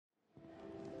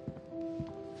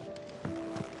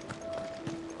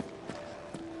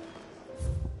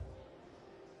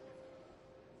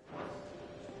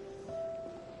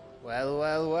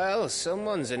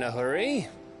someone's in a hurry.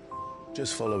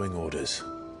 Just following orders.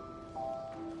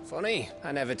 Funny,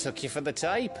 I never took you for the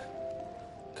type.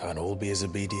 Can't all be as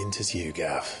obedient as you,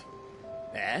 Gav.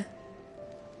 Eh?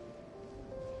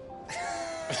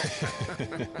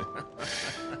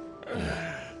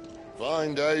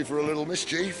 Fine day for a little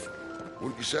mischief,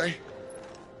 wouldn't you say?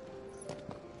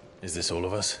 Is this all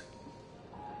of us?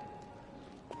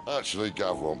 Actually,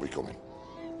 Gav won't be coming.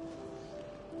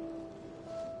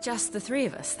 Just the three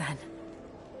of us, then?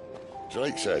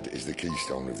 Drake's Head is the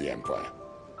keystone of the Empire.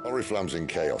 Oriflamme's in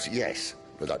chaos, yes,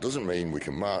 but that doesn't mean we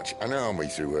can march an army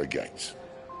through her gates.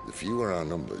 The fewer our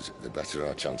numbers, the better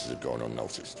our chances of going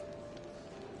unnoticed.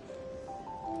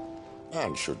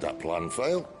 And should that plan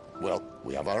fail, well,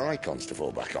 we have our icons to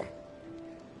fall back on.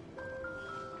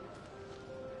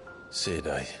 Sid,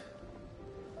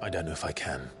 I don't know if I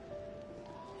can.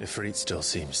 Ifrit still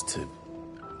seems to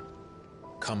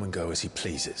come and go as he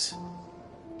pleases.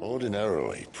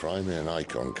 Ordinarily, priming an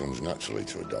icon comes naturally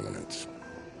to a dominance.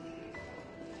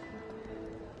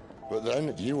 But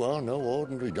then, you are no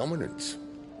ordinary dominance.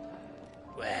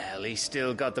 Well, he's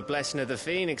still got the blessing of the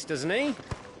Phoenix, doesn't he?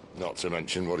 Not to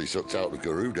mention what he sucked out of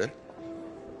Garuda.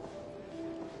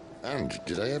 And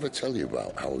did I ever tell you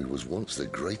about how he was once the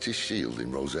greatest shield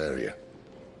in Rosaria?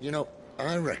 You know,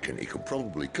 I reckon he could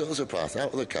probably cut us a path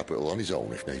out of the capital on his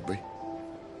own if need be.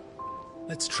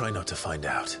 Let's try not to find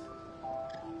out.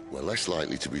 We're less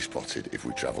likely to be spotted if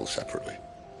we travel separately.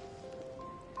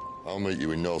 I'll meet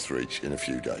you in Northreach in a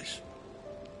few days.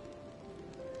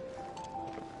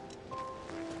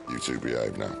 You two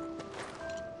behave now.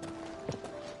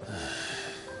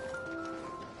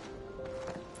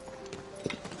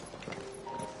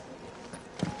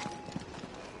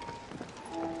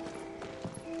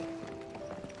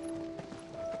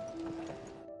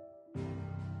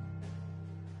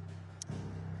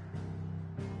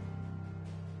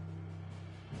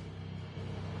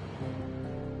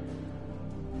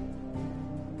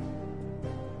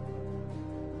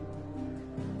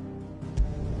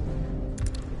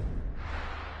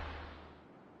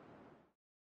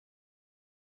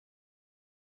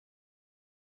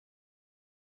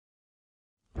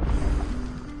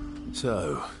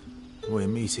 So, we're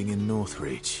meeting in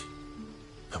Northreach.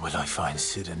 But will I find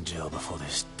Sid and Jill before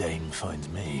this dame finds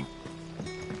me?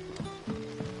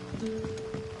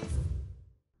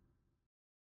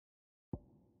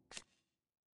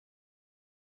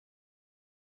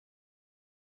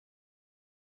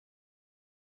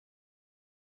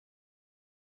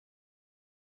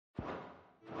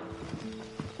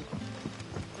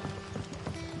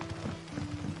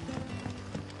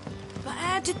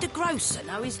 How did the grocer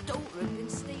know his daughter had been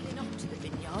stealing off to the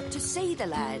vineyard to see the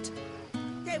lad?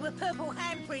 There were purple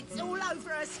handprints all over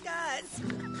her skirts.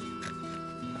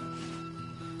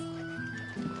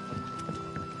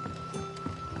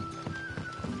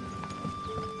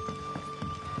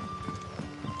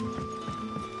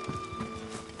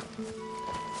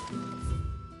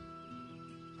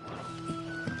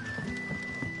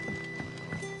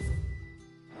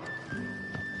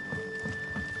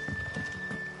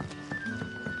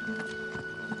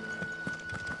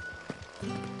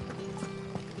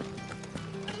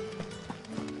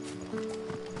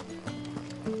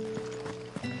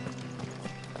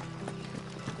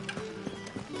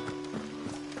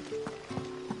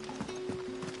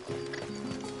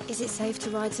 Is it safe to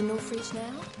ride to Northreach now?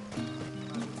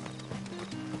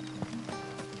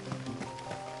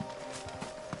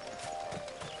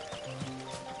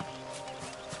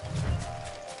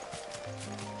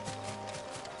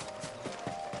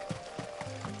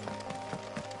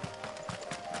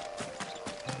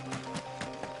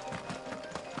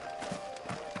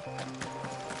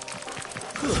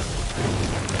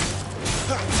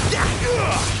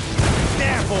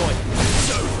 There, boy!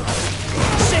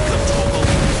 Sick of trouble!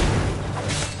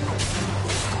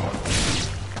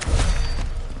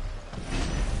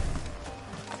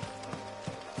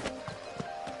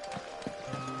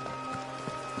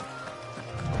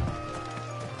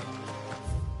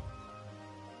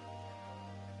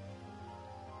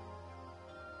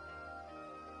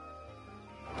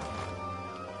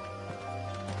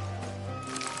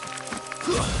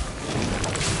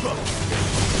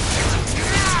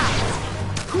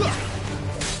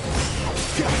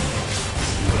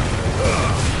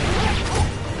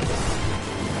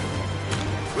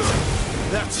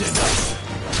 That's enough.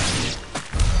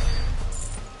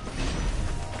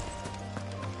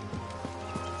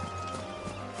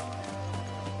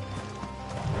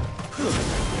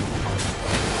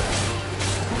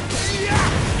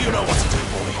 You know what to do,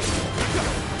 boy.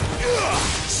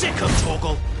 Sick of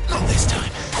Torgal. Not this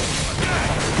time.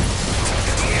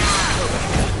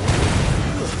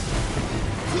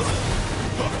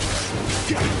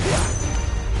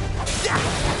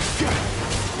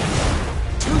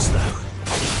 Too slow.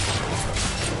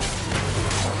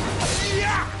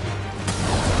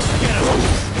 Get him!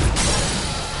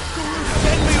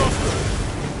 Get me off!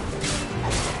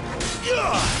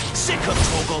 Sick of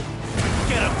Torgal!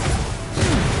 Get him!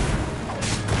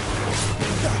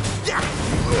 Get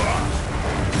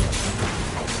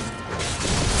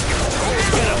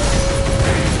him!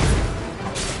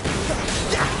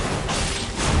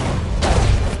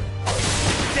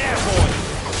 There, boy!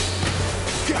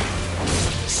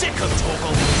 Sick of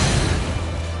Torgal!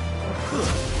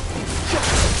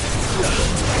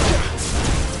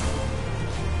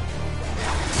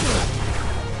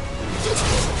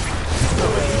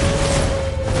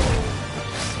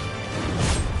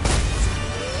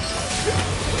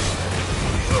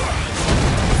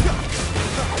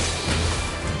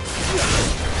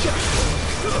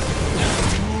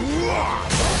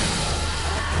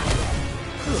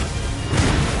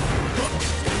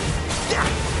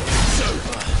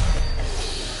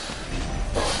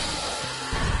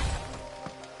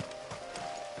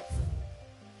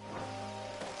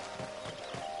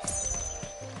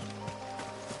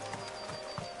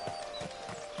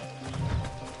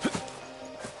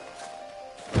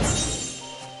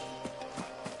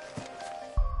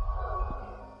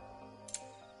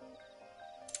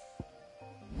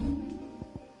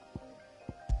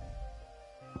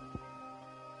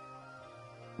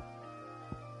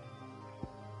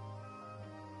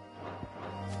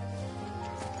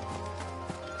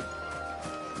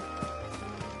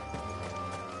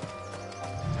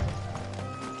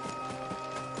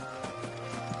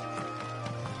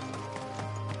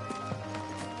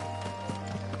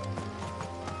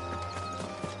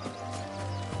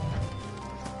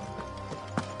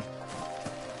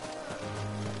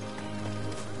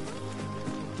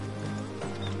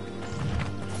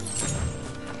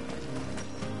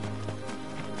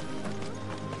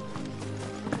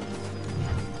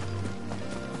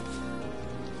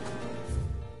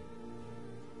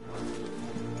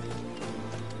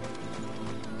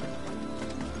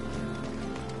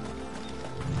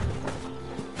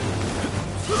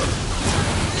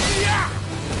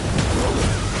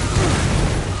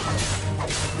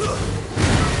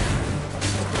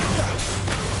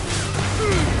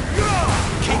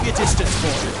 Keep your distance,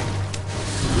 boy.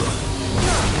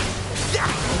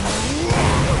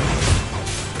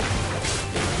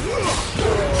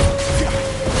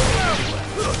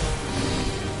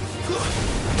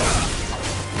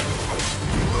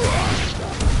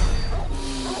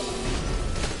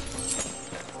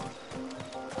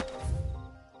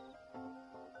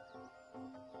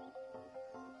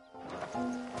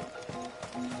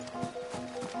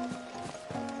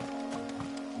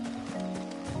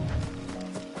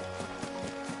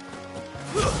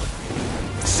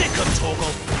 Sick of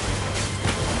Torgal!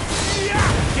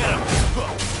 Get him!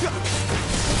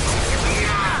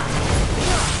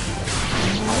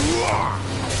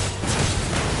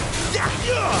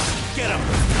 Get him!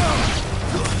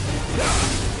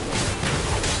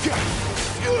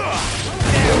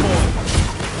 There, boy!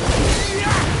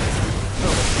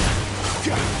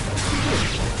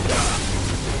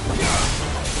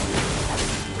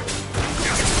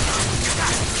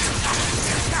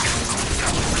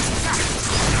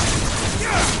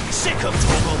 Sick of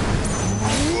Torgal!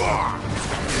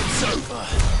 It's over!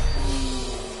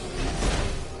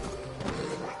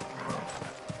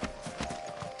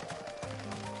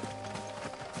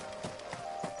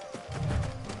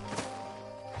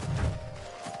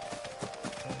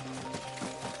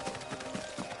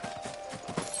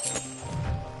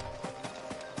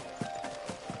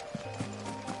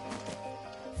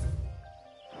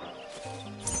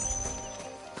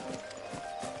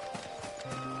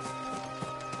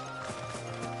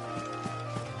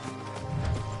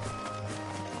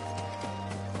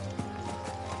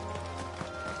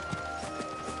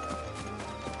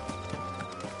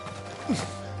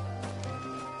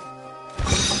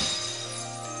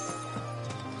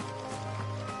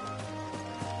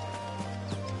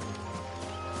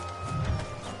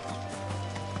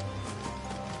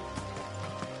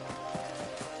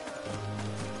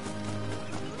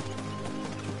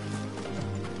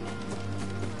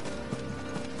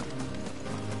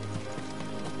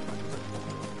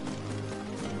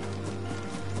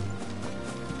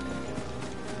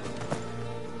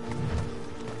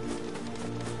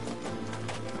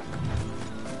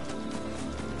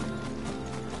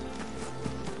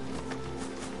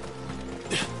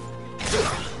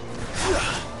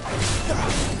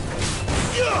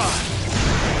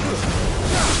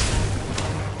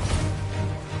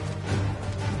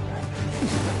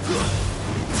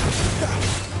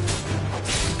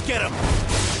 Get him!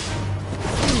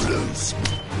 You lose.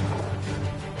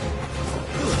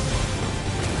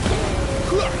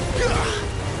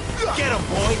 Get him,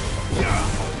 boy!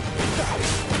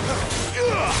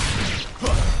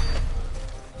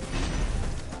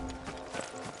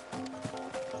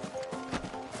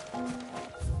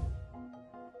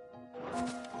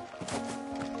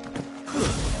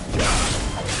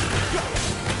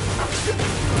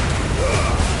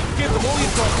 Give them all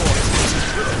you've got, boys!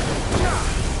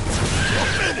 You're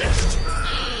finished!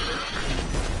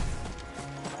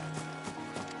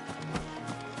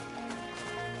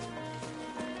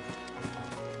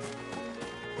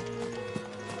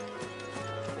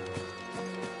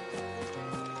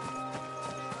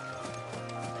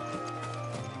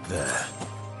 There.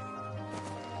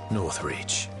 North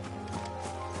Reach.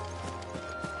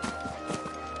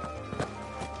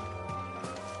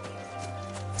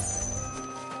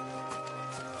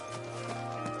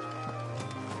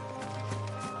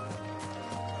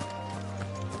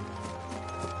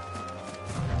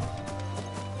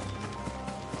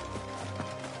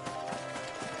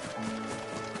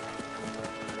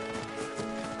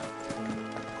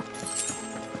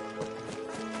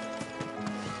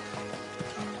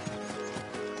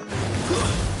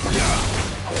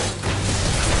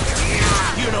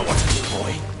 You know what to do,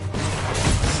 boy.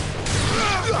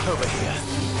 Over here.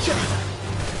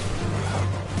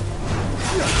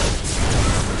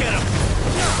 Get him!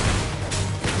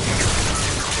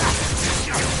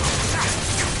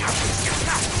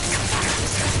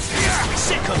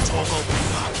 Sick of Torgal!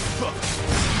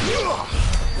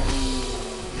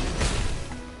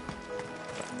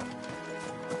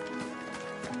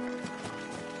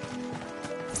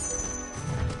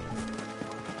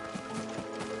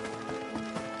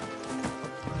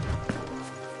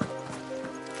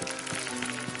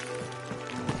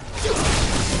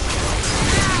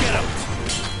 Get him!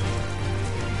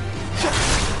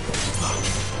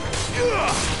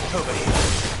 Over here.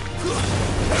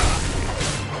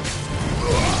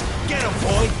 Get him,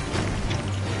 boy!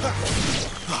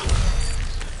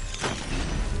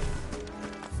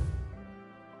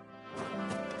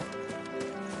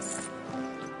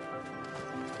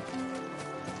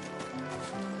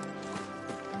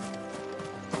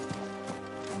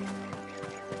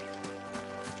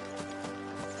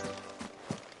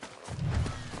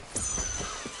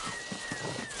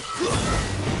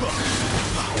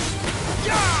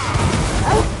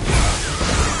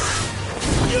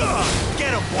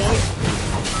 Get him, boy!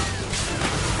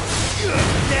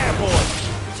 There, boy!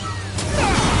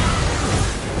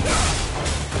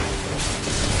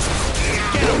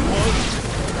 Get him, boy!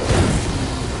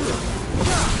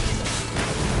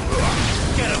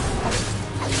 Get him!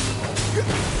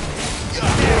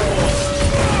 There, boy! Get him!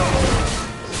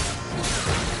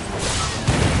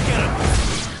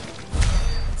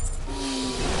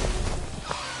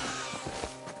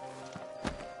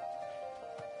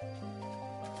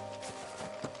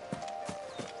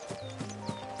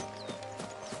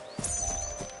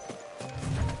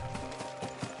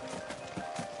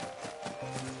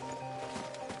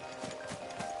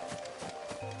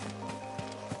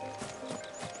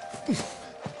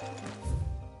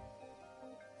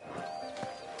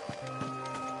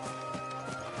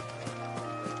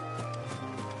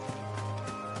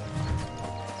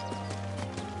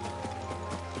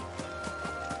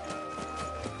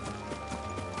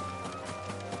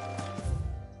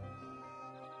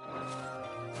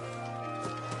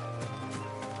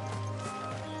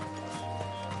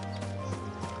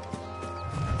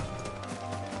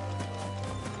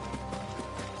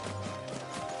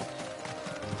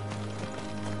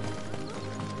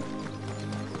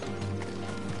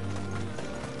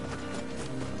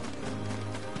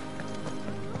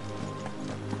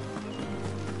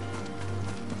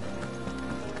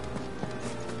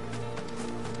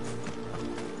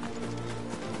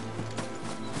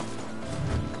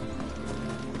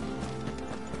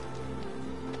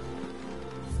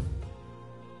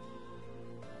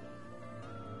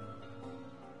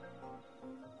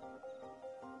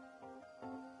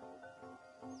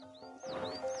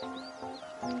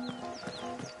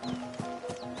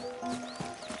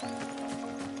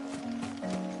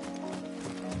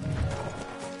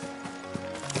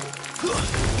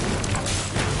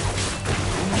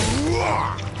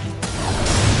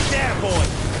 There, boy!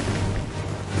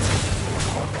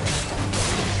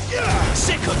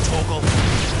 Sick of Torgal!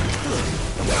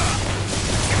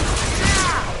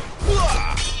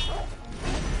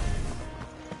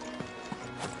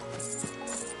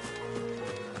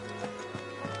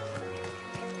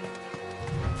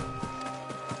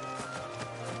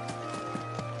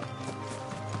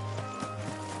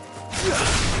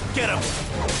 Get him!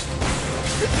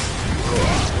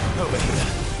 Over here.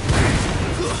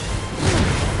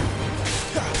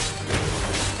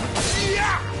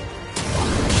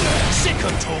 Sick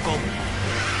of Torgal!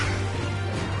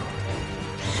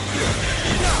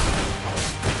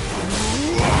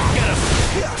 Get him!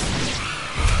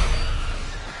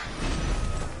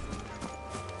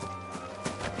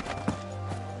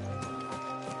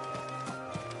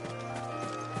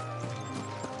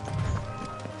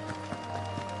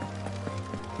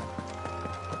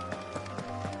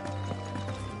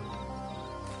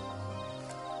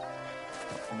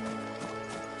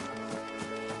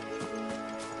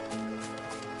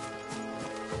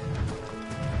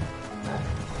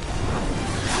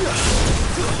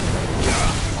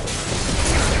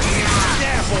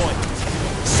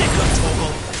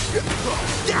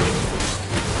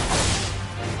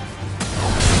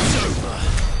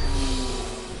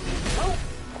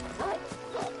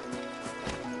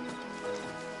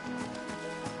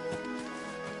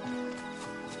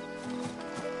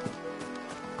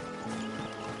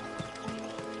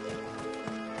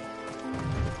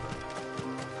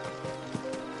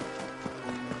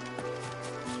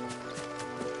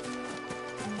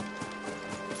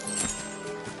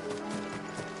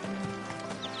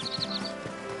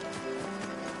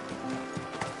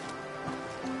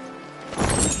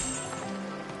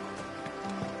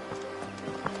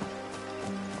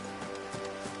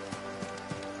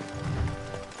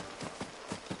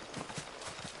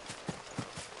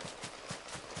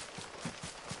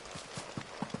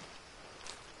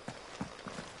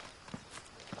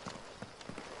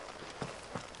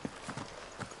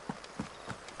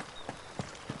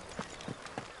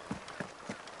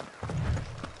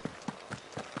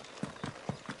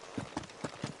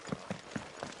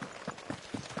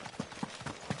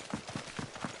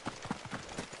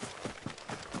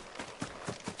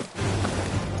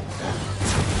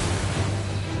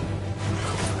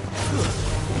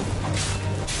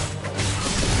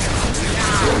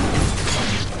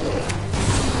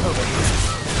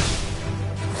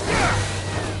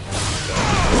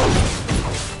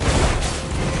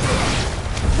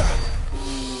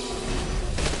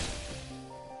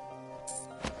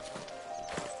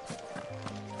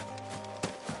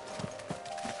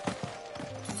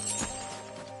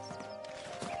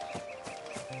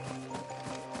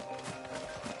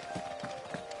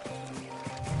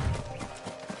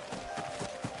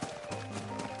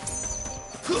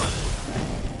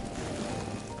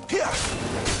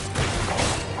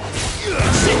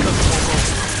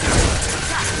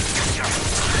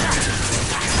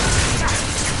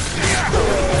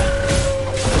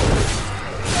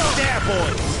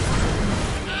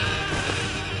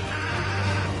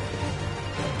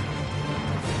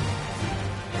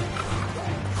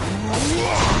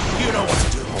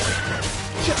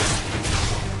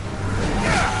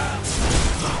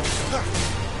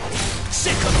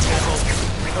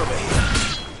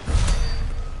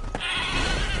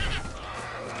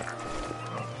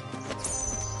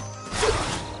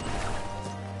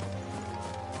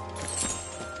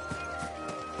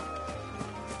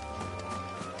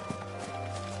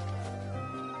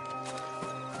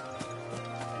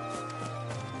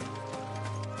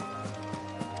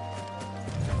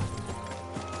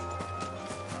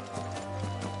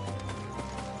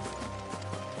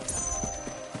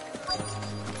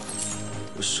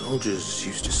 The soldiers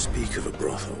used to speak of a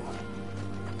brothel,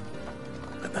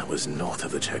 but that was north of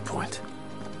the checkpoint.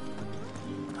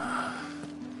 I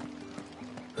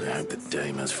hope that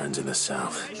Dame has friends in the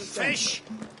south. Fish!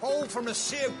 All from the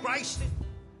Sea of Grace.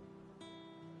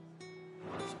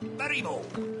 Very more.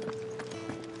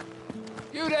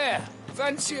 You there!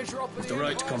 Fancy a drop of The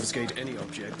right to confiscate any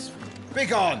objects.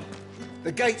 Begone!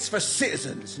 The gate's for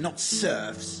citizens, not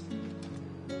serfs.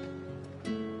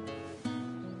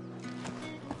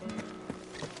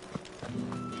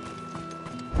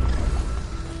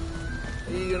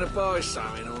 Are you gonna buy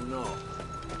something or not?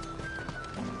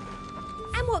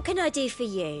 And what can I do for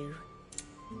you?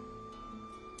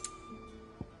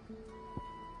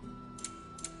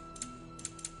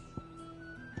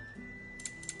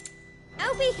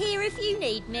 I'll be here if you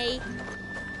need me.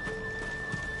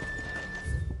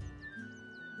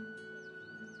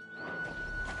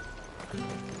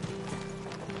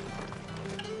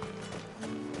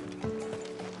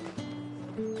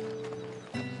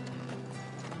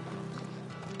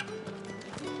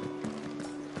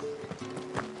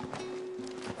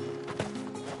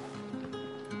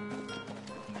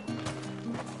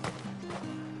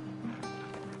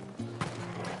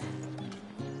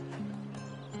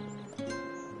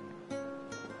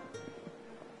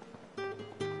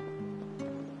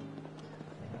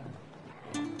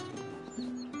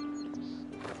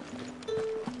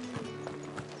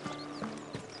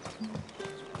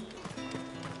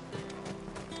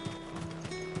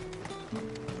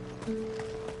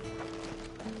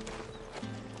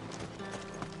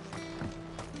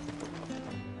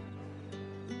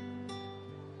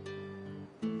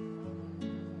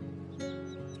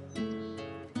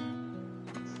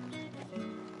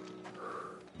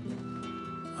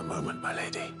 moment, my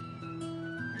lady.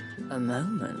 A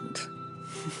moment?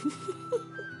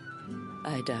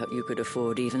 I doubt you could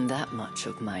afford even that much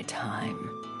of my time.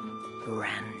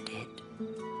 Branded.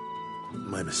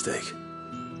 My mistake.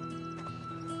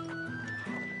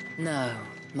 No,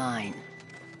 mine.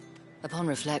 Upon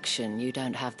reflection, you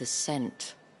don't have the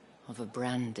scent of a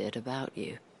branded about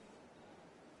you.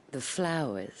 The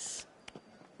flowers.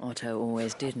 Otto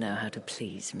always did know how to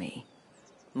please me.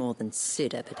 More than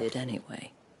Sid ever did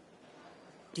anyway.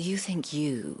 Do you think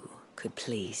you could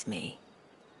please me,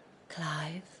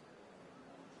 Clive?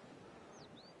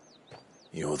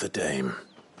 You're the dame.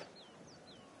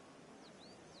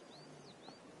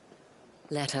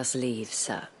 Let us leave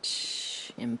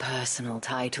such impersonal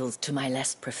titles to my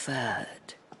less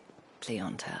preferred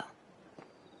clientele.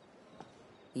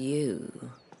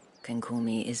 You can call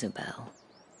me Isabel.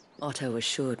 Otto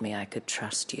assured me I could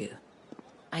trust you.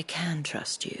 I can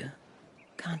trust you,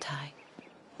 can't I?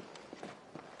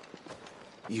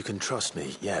 You can trust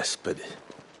me, yes, but...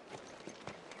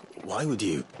 why would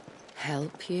you...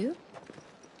 Help you?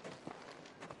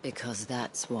 Because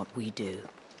that's what we do.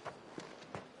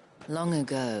 Long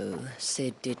ago,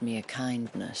 Sid did me a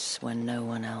kindness when no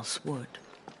one else would.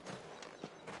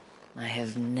 I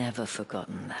have never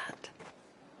forgotten that.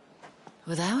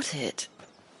 Without it,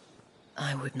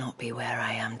 I would not be where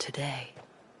I am today.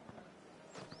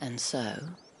 And so,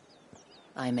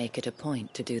 I make it a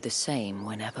point to do the same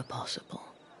whenever possible.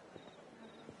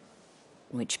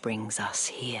 Which brings us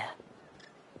here.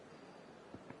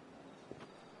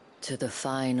 To the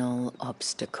final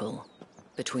obstacle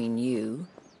between you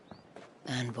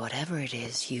and whatever it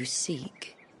is you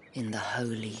seek in the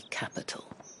holy capital.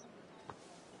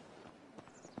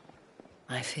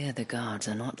 I fear the guards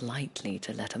are not likely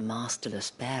to let a masterless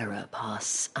bearer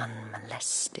pass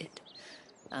unmolested.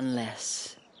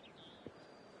 Unless...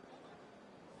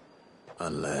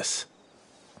 Unless...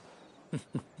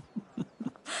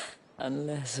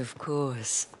 Unless, of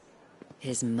course,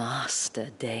 his master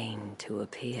deigned to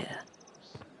appear.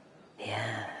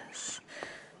 Yes,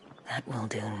 that will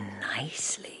do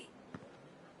nicely.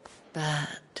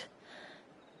 But...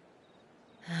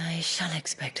 I shall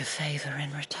expect a favor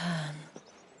in return.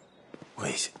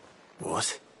 Wait,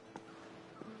 what?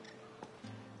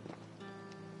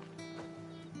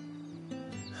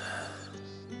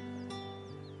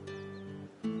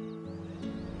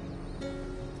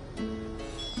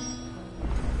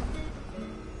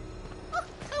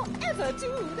 Ever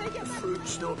do they get The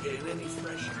fruit's not getting any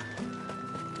fresher.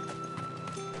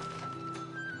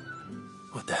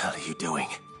 What the hell are you doing?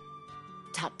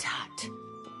 Tut tut.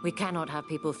 We cannot have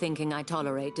people thinking I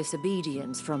tolerate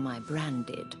disobedience from my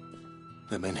branded.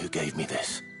 The men who gave me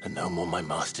this are no more my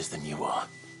masters than you are.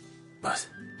 But...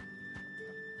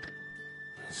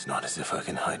 it's not as if I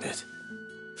can hide it.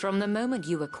 From the moment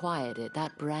you acquired it,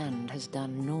 that brand has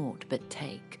done naught but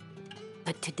take.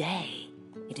 But today,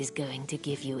 it is going to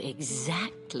give you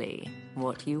exactly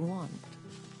what you want.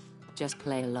 Just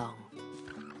play along.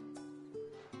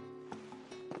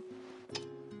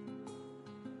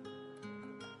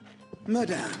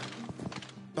 Madame,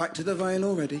 back to the Vale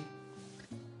already?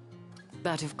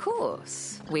 But of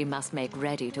course, we must make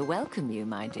ready to welcome you,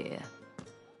 my dear.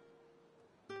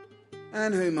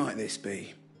 And who might this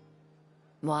be?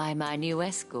 Why, my new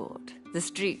escort. The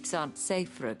streets aren't safe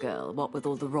for a girl, what with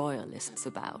all the royalists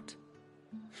about.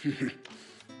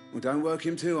 Well, don't work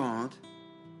him too hard.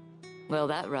 Well,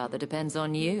 that rather depends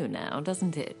on you now,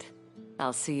 doesn't it?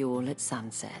 I'll see you all at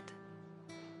sunset.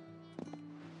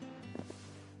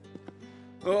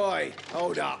 Oi,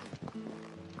 hold up.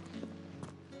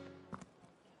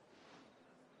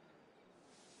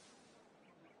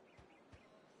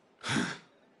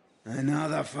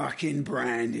 Another fucking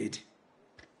branded.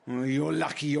 Oh, you're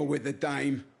lucky you're with the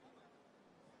dame.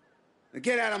 Now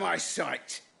get out of my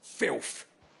sight, filth.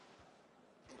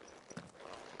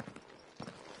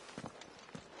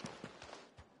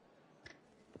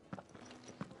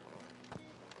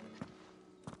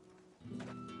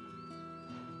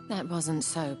 That wasn't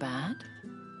so bad.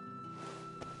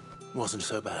 Wasn't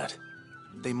so bad.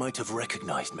 They might have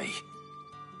recognized me.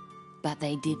 But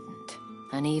they didn't.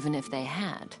 And even if they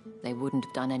had, they wouldn't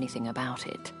have done anything about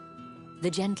it. The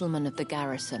gentlemen of the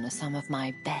garrison are some of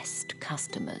my best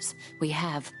customers. We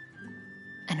have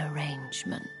an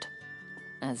arrangement,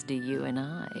 as do you and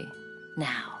I.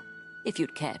 Now, if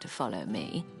you'd care to follow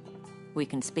me, we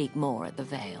can speak more at the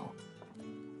Vale.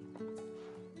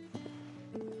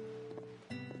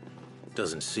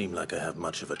 Doesn't seem like I have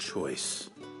much of a choice.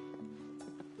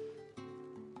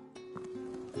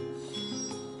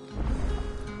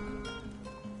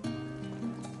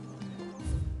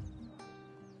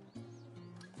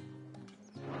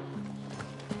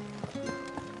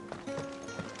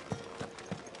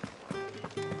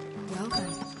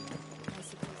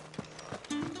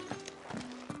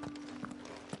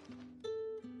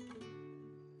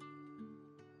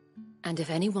 And if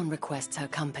anyone requests her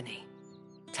company,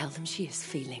 tell them she is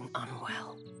feeling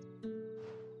unwell.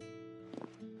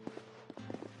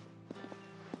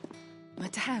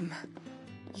 Madame,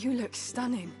 you look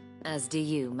stunning. As do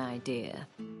you, my dear.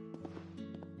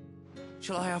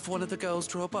 Shall I have one of the girls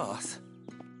draw a bath?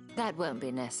 That won't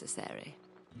be necessary.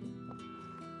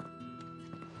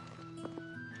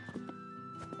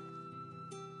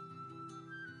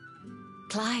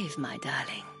 Clive, my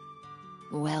darling.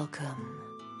 Welcome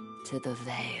to the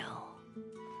Vale.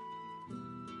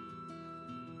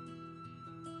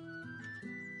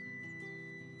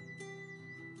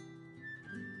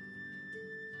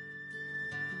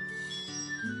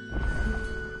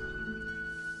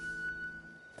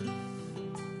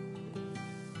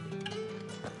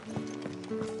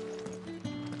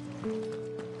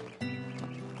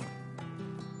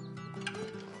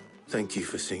 Thank you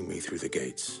for seeing me through the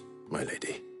gates, my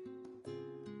lady.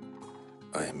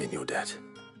 I am in your debt.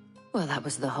 Well, that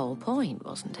was the whole point,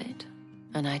 wasn't it?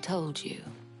 And I told you,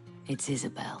 it's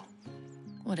Isabel.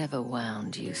 Whatever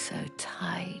wound you so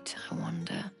tight, I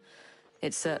wonder.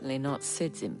 It's certainly not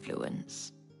Sid's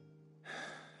influence.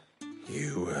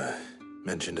 You,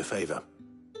 mentioned a favor.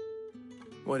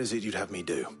 What is it you'd have me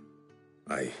do?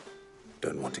 I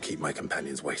don't want to keep my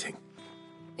companions waiting.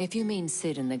 If you mean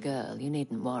Sid and the girl, you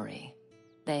needn't worry.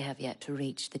 They have yet to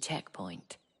reach the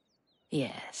checkpoint.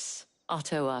 Yes,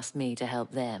 Otto asked me to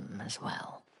help them as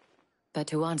well. But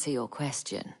to answer your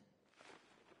question,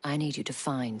 I need you to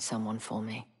find someone for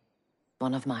me.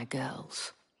 One of my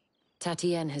girls.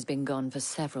 Tatienne has been gone for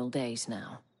several days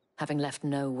now, having left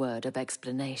no word of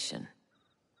explanation.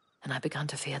 And I've begun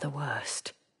to fear the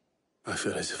worst. I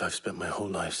feel as if I've spent my whole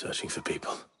life searching for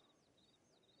people.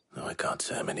 Though I can't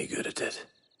say I'm any good at it.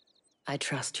 I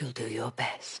trust you'll do your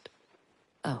best.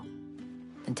 Oh,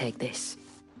 and take this.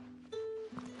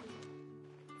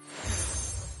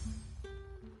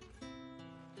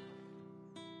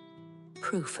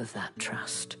 Proof of that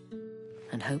trust.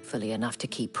 And hopefully enough to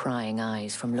keep prying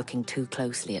eyes from looking too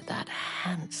closely at that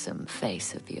handsome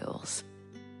face of yours.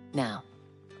 Now,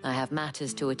 I have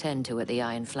matters to attend to at the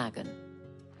Iron Flagon.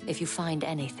 If you find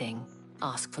anything,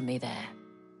 ask for me there.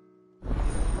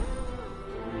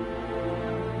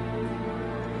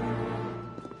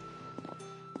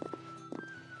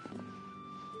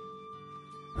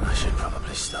 I should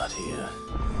probably start here.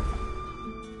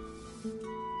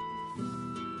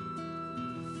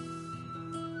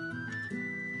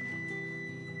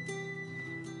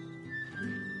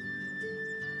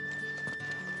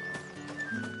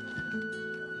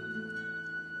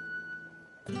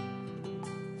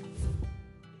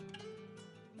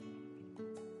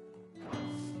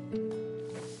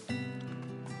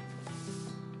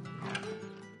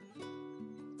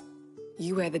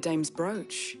 You wear the dame's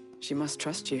brooch. She must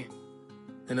trust you.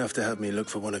 Enough to have me look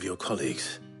for one of your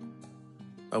colleagues.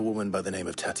 A woman by the name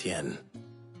of Tatienne.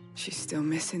 She's still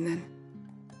missing then.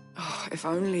 Oh, if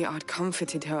only I'd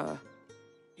comforted her.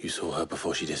 You saw her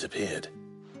before she disappeared?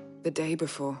 The day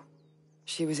before.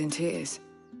 She was in tears.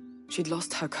 She'd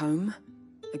lost her comb,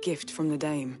 a gift from the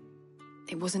dame.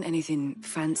 It wasn't anything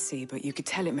fancy, but you could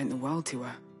tell it meant the world to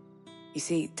her. You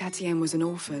see, Tatienne was an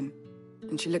orphan,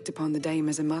 and she looked upon the dame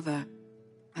as a mother,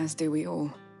 as do we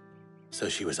all. So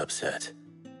she was upset.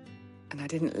 And I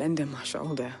didn't lend her my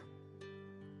shoulder.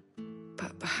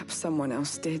 But perhaps someone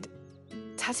else did.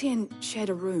 Tatienne shared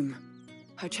a room.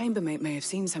 Her chambermaid may have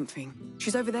seen something.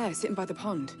 She's over there, sitting by the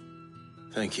pond.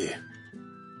 Thank you.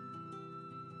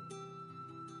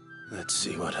 Let's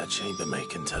see what her chambermaid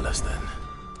can tell us then.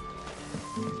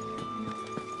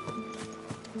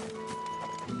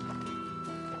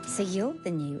 So you're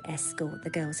the new escort the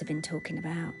girls have been talking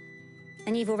about.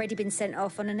 And you've already been sent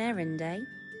off on an errand, eh?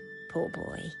 Poor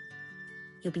boy.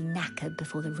 You'll be knackered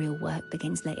before the real work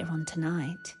begins later on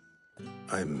tonight.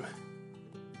 I'm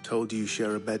told you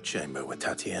share a bedchamber with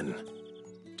Tatienne.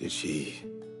 Did she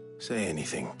say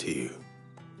anything to you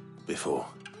before?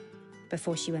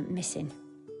 Before she went missing.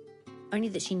 Only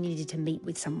that she needed to meet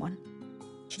with someone.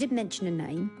 She did mention a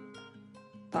name,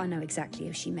 but I know exactly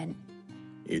who she meant.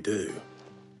 You do?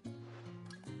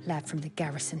 Lad from the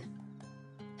garrison.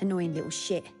 Annoying little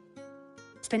shit.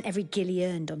 Spent every guil he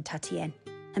earned on Tatienne,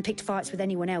 and picked fights with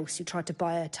anyone else who tried to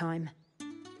buy her time.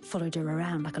 Followed her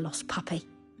around like a lost puppy.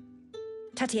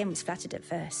 Tatienne was flattered at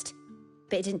first,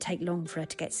 but it didn't take long for her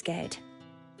to get scared.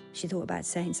 She thought about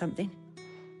saying something.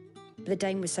 But the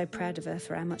dame was so proud of her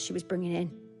for how much she was bringing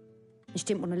in, and she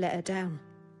didn't want to let her down.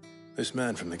 This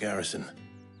man from the garrison.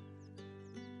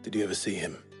 Did you ever see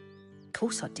him? Of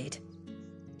course I did.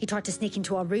 He tried to sneak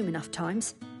into our room enough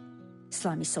times.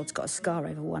 Slimy sod's got a scar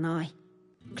over one eye.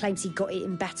 Claims he got it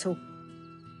in battle.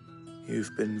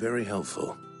 You've been very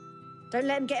helpful. Don't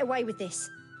let him get away with this.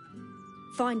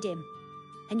 Find him,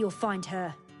 and you'll find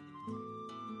her.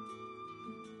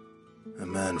 A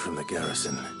man from the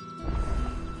garrison.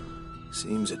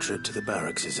 Seems a trip to the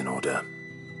barracks is in order.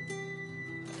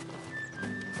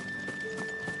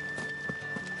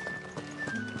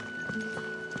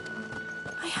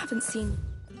 I haven't seen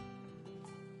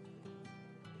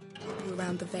you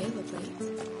around the Vale of late.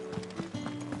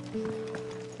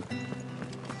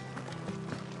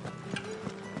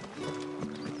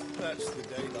 That's the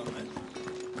day, don't it?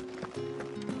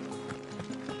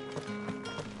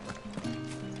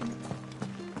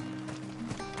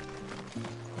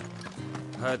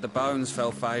 Heard the bones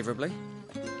fell favourably.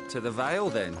 To the Vale,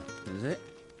 then, is it?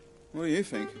 What do you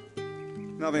think?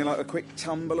 Nothing like a quick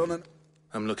tumble on an...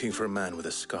 I'm looking for a man with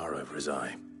a scar over his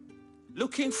eye.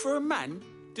 Looking for a man?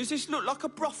 Does this look like a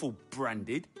brothel,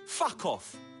 Branded? Fuck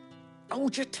off!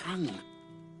 Hold your tongue.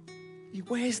 He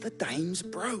wears the dame's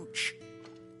brooch.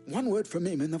 One word from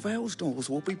him and the Vale's doors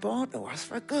will be barred to us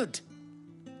for good.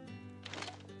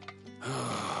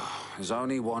 There's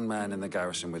only one man in the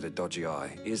garrison with a dodgy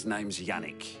eye. His name's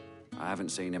Yannick. I haven't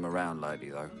seen him around lately,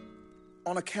 though.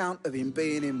 On account of him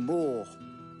being in war.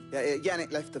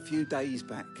 Yannick left a few days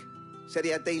back. Said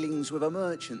he had dealings with a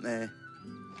merchant there.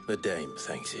 The dame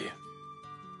thanks you.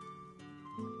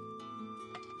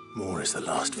 Moor is the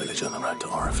last village on the road to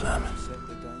Oriflamme.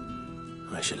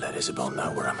 I should let Isabel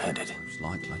know where I'm headed. It's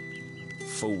likely.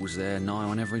 Fools there nigh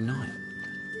on every night.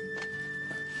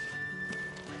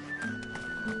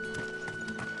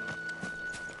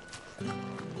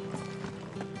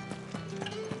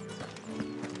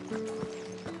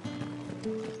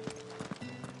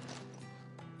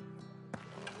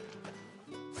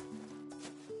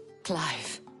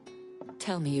 Clive,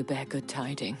 tell me you bear good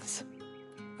tidings.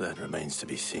 That remains to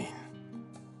be seen.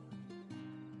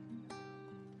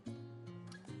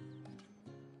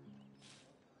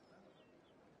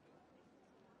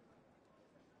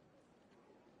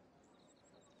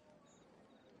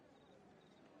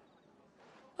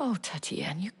 Oh,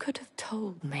 Tatienne, you could have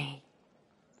told me.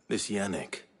 This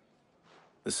Yannick.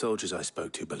 The soldiers I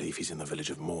spoke to believe he's in the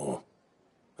village of Moor.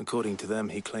 According to them,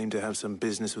 he claimed to have some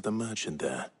business with a merchant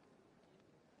there.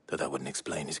 Though that wouldn't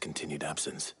explain his continued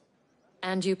absence.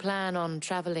 And you plan on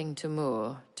traveling to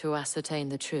Moor to ascertain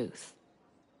the truth?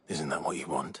 Isn't that what you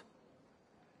want?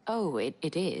 Oh, it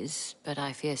is, but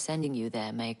I fear sending you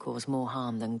there may cause more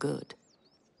harm than good.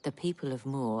 The people of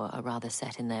Moor are rather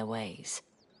set in their ways.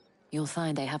 You'll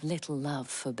find they have little love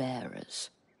for bearers,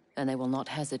 and they will not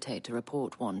hesitate to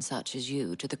report one such as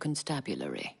you to the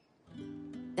constabulary.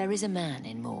 There is a man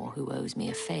in Moor who owes me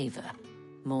a favor.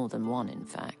 More than one, in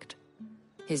fact.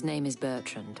 His name is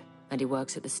Bertrand, and he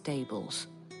works at the stables.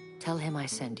 Tell him I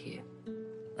sent you.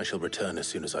 I shall return as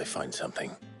soon as I find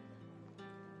something.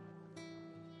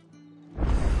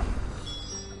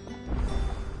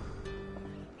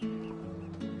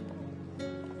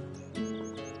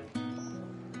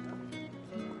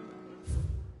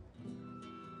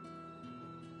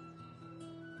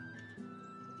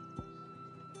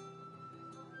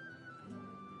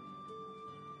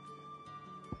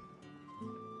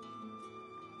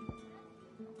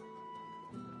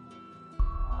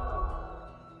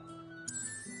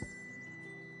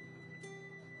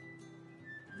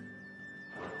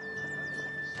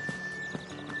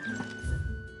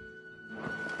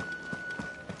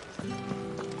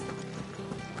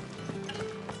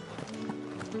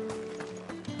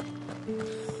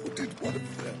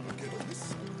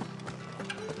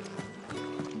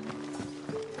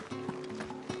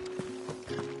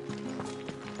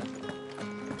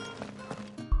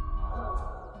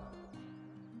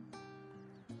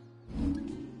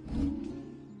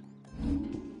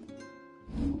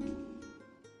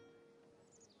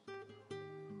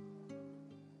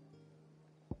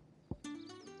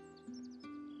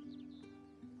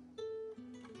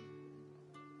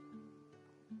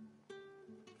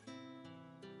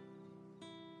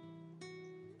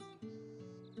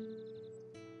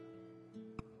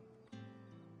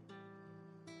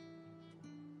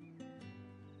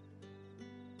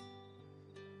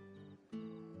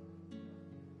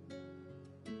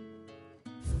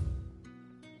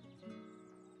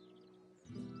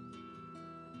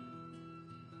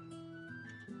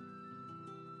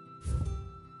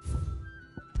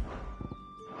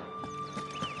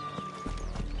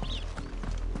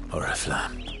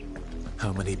 Oriflamme,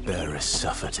 how many bearers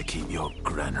suffer to keep your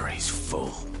granaries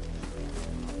full?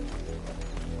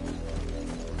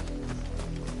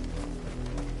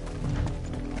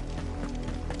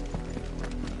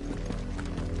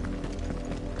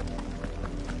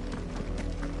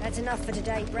 That's enough for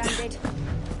today, Branded.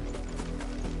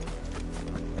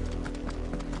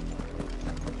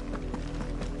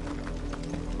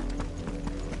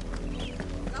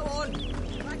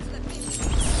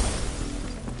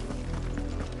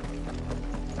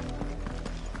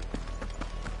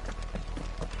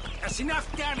 That's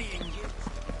enough dallying, you.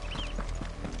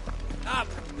 Up,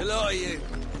 the lot of you.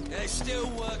 There's still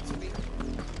work to be...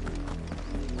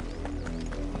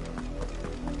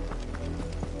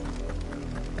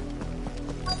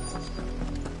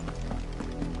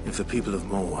 If the people of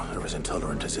Moor are as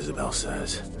intolerant as Isabel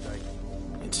says,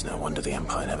 it's no wonder the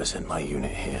Empire never sent my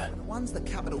unit here. The ones the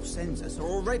capital sends us are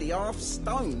already half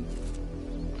stone.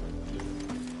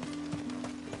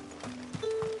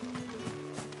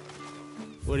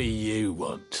 What do you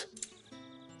want?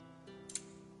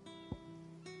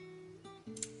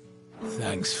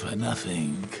 Thanks for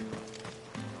nothing.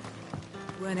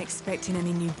 Weren't expecting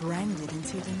any new branded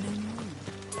until the new moon.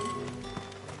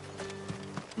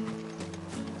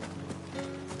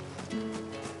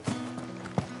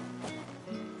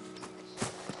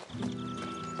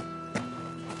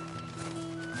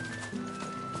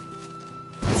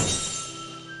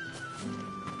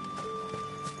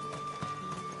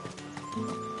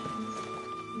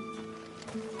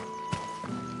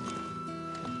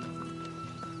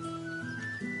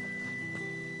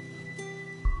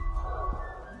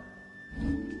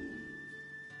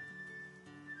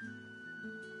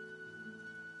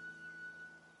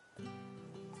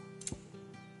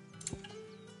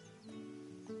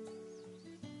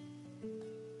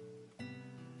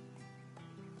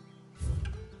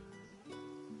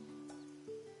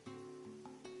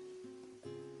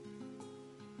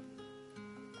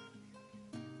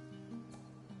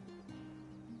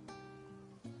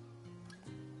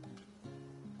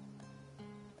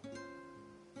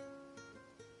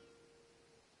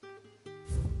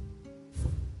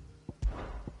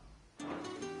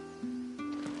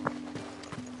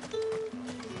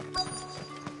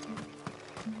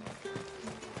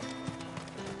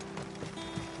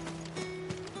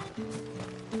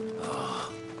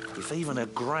 If even a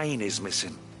grain is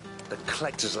missing, the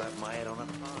collectors will have my head on a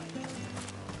pike.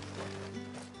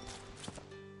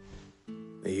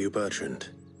 Are you Bertrand?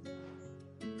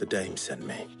 The dame sent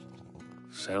me.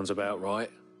 Sounds about right.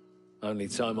 Only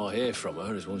time I hear from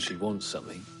her is when she wants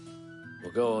something.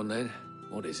 Well, go on then.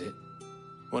 What is it?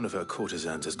 One of her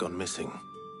courtesans has gone missing,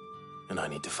 and I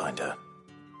need to find her.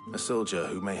 A soldier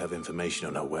who may have information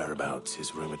on her whereabouts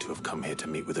is rumored to have come here to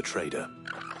meet with a trader.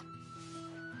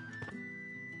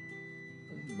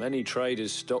 Many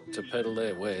traders stop to peddle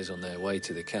their wares on their way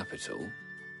to the capital,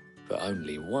 but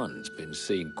only one's been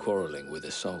seen quarrelling with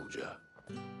a soldier.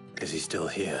 Is he still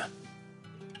here?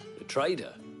 The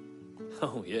trader?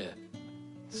 Oh, yeah.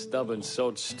 Stubborn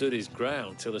sod stood his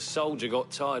ground till the soldier got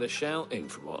tired of shouting,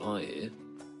 from what I hear.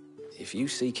 If you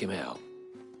seek him out,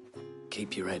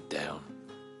 keep your head down.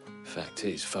 Fact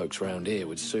is, folks round here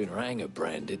would sooner hang a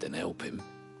branded than help him.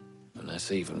 And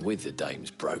that's even with the dame's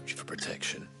brooch for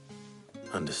protection.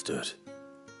 Understood.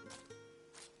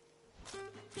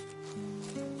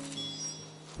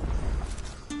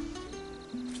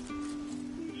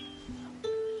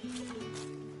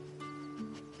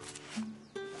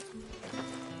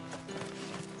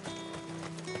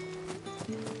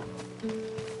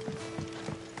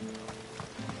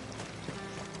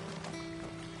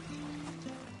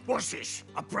 What's this?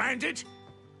 A branded?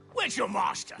 Where's your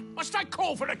master? Must I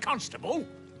call for the constable?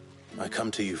 I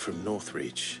come to you from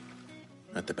Northreach,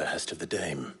 at the behest of the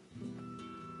dame.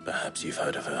 Perhaps you've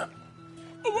heard of her.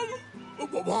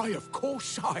 Why, of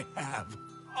course I have.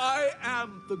 I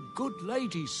am the good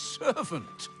lady's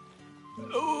servant.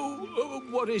 Oh,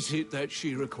 what is it that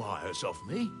she requires of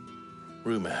me?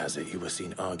 Rumor has it you were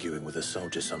seen arguing with a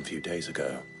soldier some few days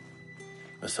ago.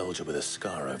 A soldier with a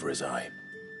scar over his eye.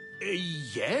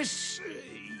 Yes,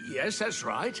 that's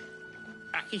right.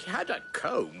 He had a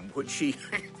comb which he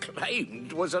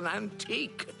claimed was an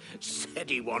antique. Said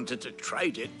he wanted to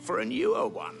trade it for a newer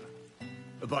one.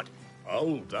 But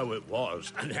old though it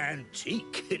was, an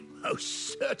antique it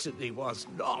most certainly was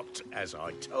not, as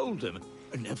I told him.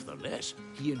 Nevertheless,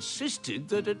 he insisted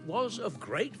that it was of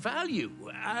great value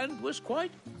and was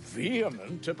quite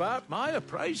vehement about my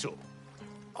appraisal.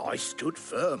 I stood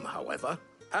firm, however,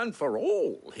 and for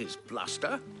all his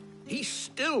bluster, he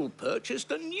still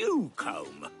purchased a new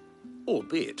comb,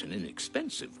 albeit an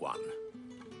inexpensive one.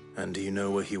 And do you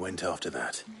know where he went after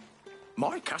that?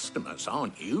 My customers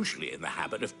aren't usually in the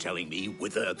habit of telling me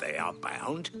whither they are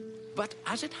bound, but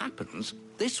as it happens,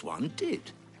 this one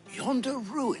did. Yonder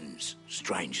ruins,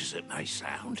 strange as it may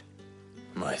sound.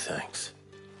 My thanks.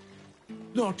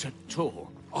 Not at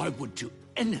all. I would do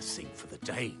anything for the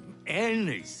dame.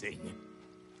 Anything.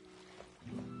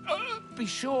 Be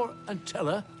sure and tell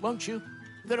her, won't you,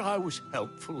 that I was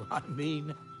helpful. I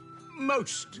mean,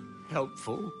 most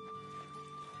helpful.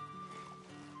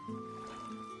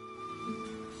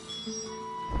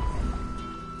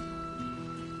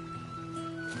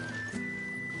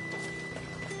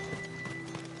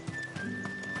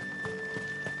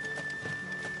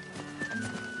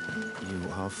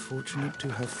 are fortunate to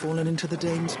have fallen into the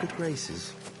dame's good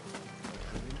graces.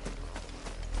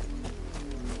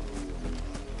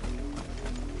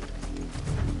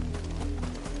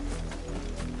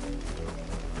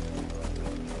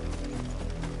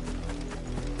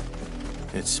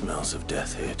 It smells of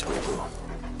death here, Torgal.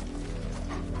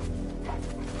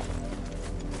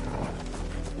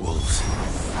 Wolves.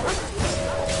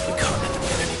 We can't let them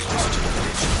get any closer to the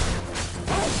village.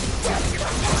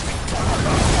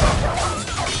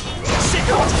 Sit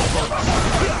down, Torgal!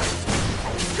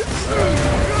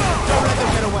 Don't let them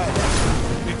get away!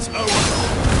 It's over!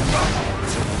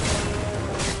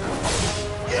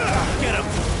 Get him!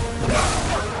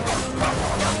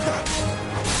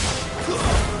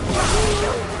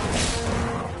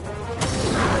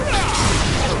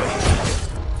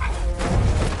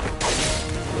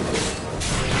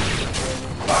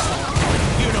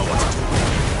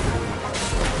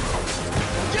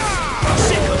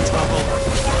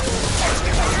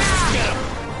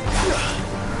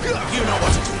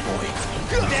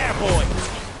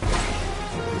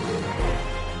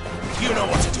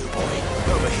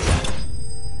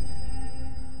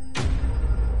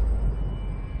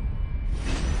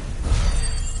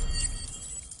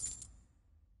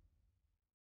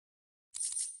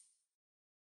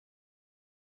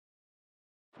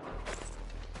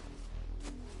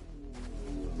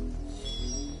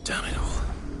 Damn it all.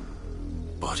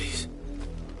 Bodies.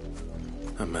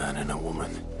 A man and a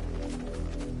woman.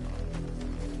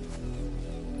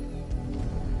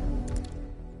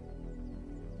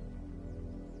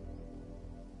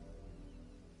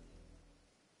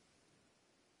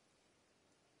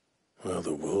 Well,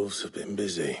 the wolves have been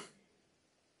busy.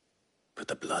 But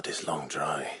the blood is long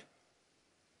dry.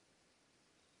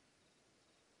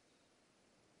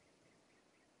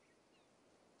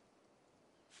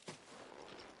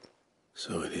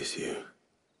 So it is you,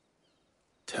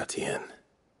 Tatienne.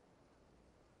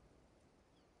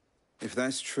 If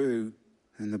that's true,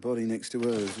 then the body next to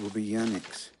hers will be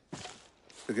Yannick's.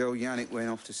 The girl Yannick went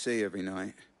off to sea every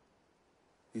night.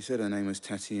 He said her name was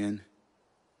Tatienne.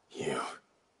 You.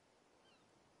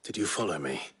 Did you follow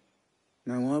me?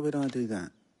 Now, why would I do that?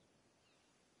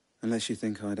 Unless you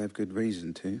think I'd have good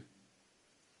reason to.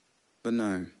 But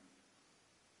no.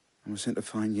 I was sent to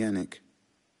find Yannick.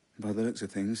 By the looks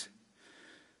of things,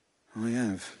 I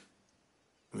have.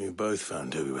 We both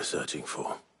found who we were searching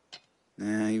for.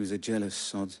 Nah, he was a jealous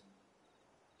sod.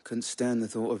 Couldn't stand the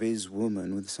thought of his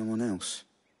woman with someone else.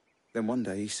 Then one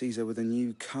day he sees her with a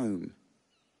new comb.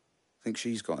 Thinks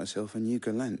she's got herself a new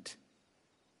gallant.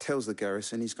 Tells the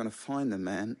garrison he's going to find the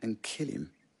man and kill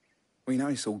him. We know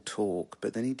it's all talk,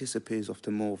 but then he disappears off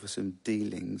to Moor for some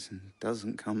dealings and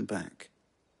doesn't come back.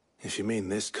 If you mean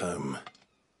this comb,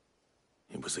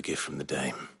 it was a gift from the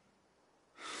dame.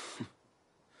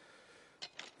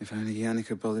 If only Yannick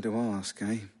had bothered to ask,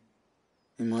 eh?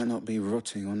 He might not be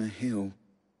rotting on a hill.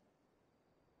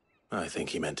 I think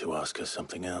he meant to ask her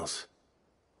something else.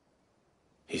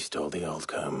 He stole the old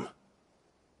comb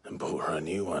and bought her a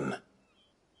new one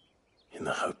in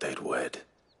the hope they'd wed.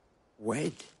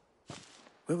 Wed?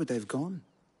 Where would they have gone?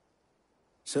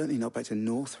 Certainly not back to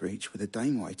Northreach with a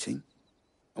dame waiting.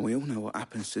 And we all know what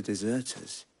happens to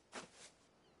deserters.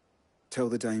 Tell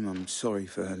the dame I'm sorry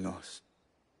for her loss.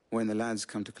 When the lads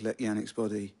come to collect Yannick's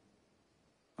body,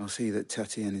 I'll see that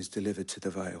Tatienne is delivered to the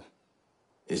Vale.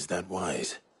 Is that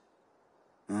wise?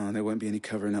 Oh, there won't be any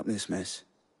covering up this mess.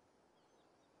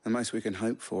 The most we can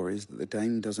hope for is that the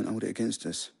dame doesn't hold it against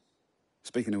us.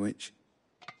 Speaking of which,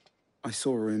 I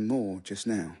saw her in Moor just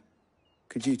now.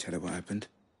 Could you tell her what happened?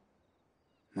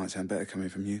 Might sound better coming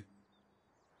from you.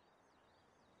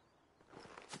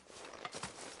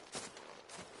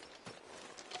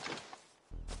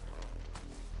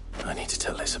 I need to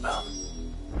tell Isabel.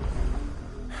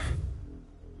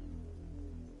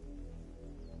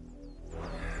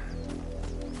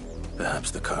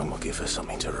 Perhaps the comb will give her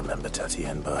something to remember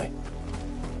Tatienne by.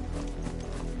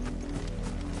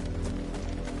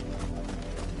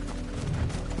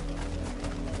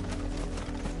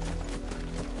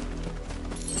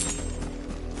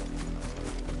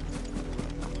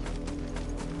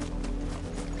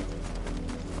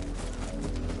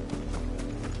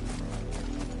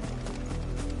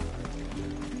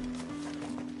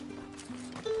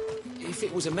 If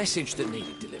it was a message that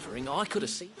needed delivering, I could have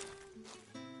seen.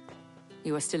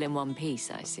 You are still in one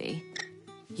piece, I see.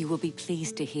 You will be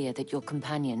pleased to hear that your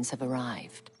companions have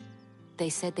arrived. They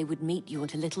said they would meet you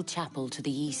at a little chapel to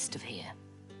the east of here.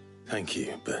 Thank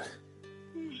you, but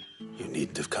you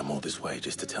needn't have come all this way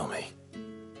just to tell me.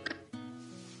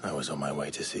 I was on my way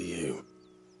to see you.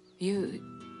 You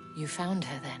found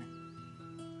her then?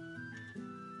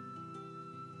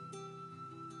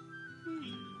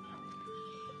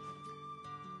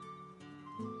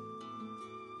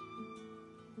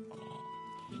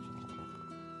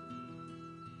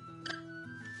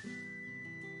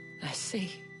 I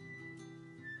see.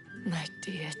 My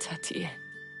dear Tatienne.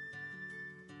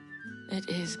 It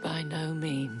is by no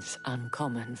means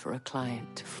uncommon for a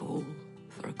client to fall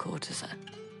for a courtesan.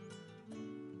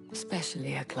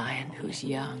 Especially a client who's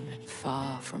young and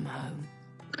far from home.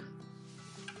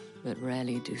 But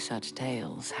rarely do such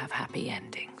tales have happy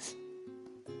endings.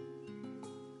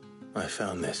 I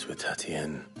found this with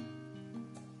Tatienne.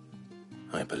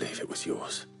 I believe it was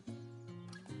yours.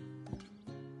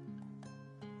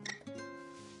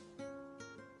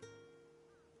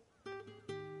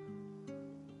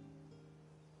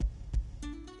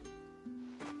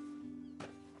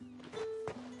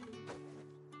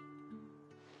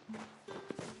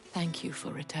 Thank you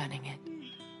for returning it.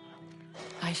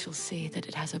 I shall see that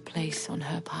it has a place on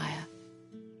her pyre.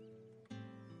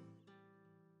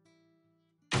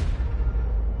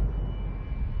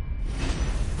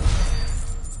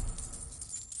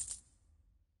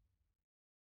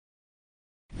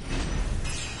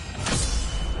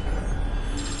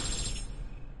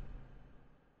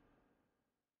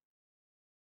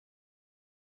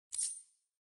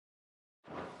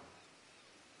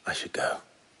 I should go.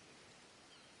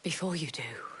 Before you do,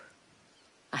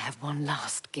 I have one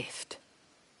last gift.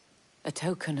 A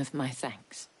token of my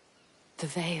thanks. The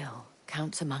Vale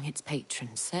counts among its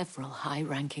patrons several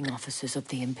high-ranking officers of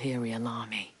the Imperial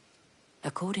Army.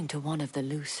 According to one of the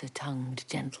looser-tongued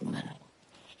gentlemen,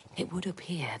 it would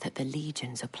appear that the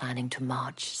legions are planning to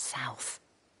march south.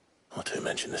 Or to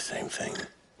mention the same thing.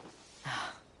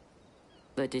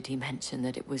 But did he mention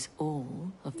that it was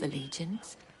all of the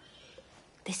legions?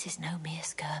 This is no mere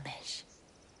skirmish.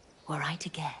 Were I to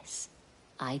guess,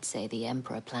 I'd say the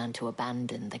Emperor planned to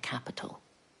abandon the capital.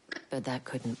 But that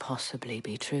couldn't possibly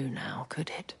be true now,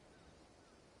 could it?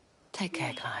 Take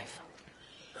care, Clive.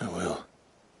 I will.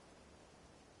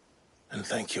 And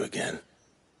thank you again.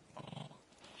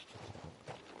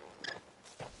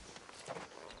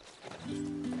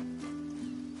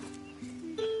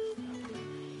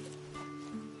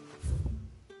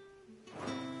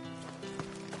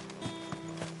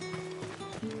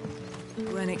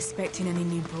 Weren't expecting any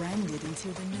new branded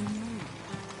until the new moon.